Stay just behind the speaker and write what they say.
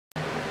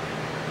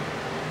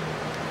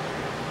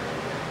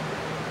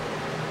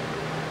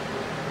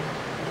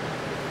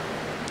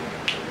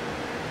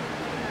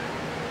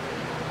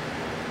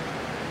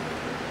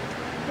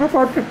Look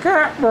what the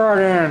cat brought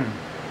in.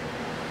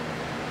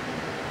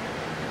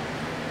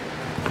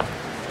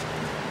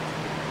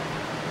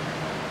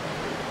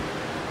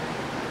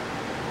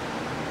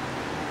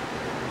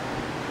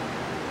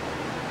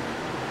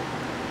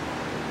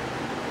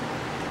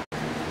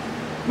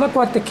 Look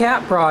what the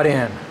cat brought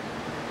in.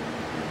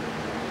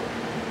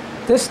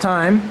 This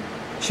time,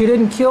 she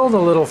didn't kill the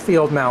little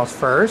field mouse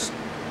first.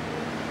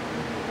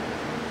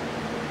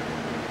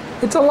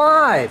 It's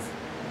alive.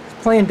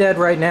 It's playing dead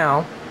right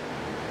now.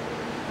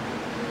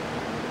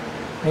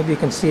 Maybe you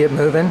can see it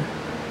moving.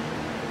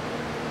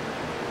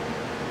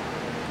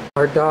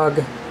 Our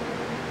dog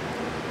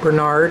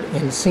Bernard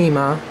and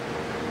Seema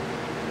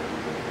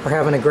are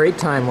having a great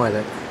time with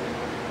it.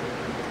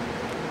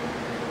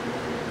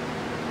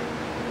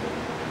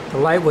 The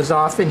light was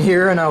off in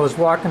here and I was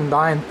walking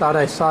by and thought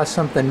I saw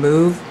something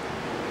move.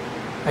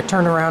 I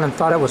turned around and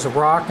thought it was a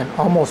rock and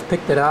almost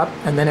picked it up,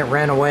 and then it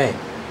ran away.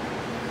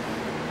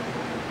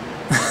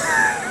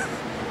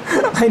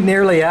 I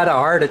nearly had a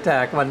heart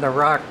attack when the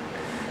rock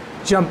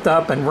jumped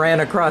up and ran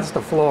across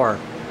the floor.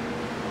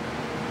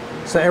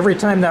 So every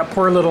time that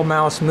poor little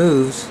mouse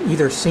moves,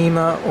 either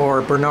Seema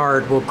or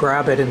Bernard will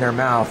grab it in their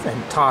mouth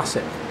and toss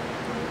it.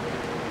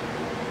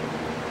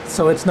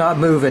 So it's not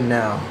moving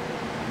now.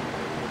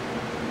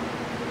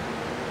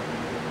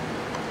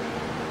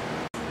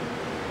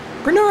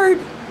 Bernard!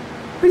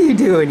 What are you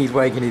doing? He's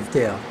wagging his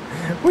tail.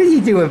 What are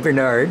you doing,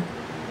 Bernard?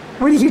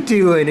 What are you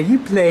doing? Are you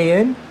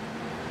playing?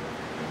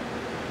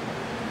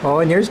 Oh,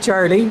 and here's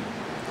Charlie.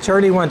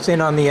 Charlie wants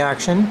in on the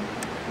action.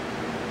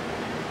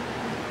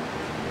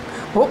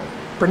 Oh,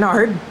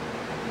 Bernard.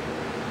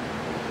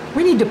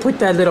 We need to put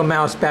that little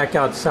mouse back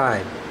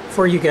outside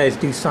before you guys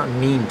do something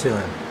mean to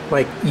him,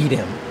 like eat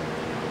him.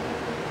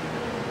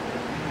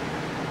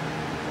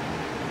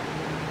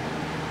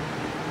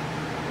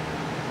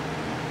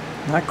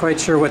 Not quite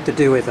sure what to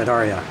do with it,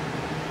 are ya?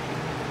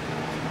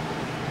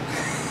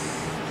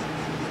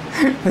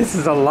 This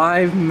is a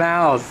live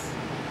mouse.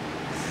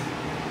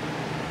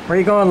 Where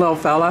you going, little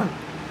fella?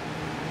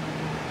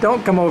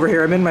 Don't come over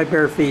here, I'm in my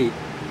bare feet.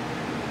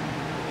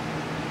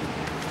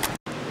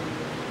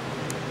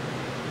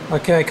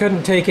 Okay, I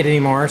couldn't take it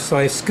anymore, so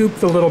I scooped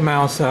the little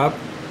mouse up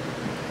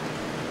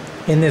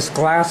in this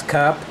glass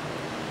cup,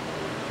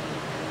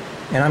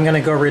 and I'm going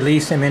to go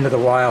release him into the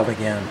wild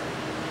again.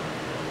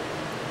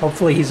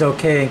 Hopefully he's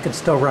okay and can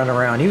still run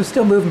around. He was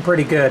still moving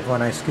pretty good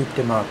when I scooped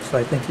him up, so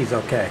I think he's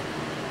okay.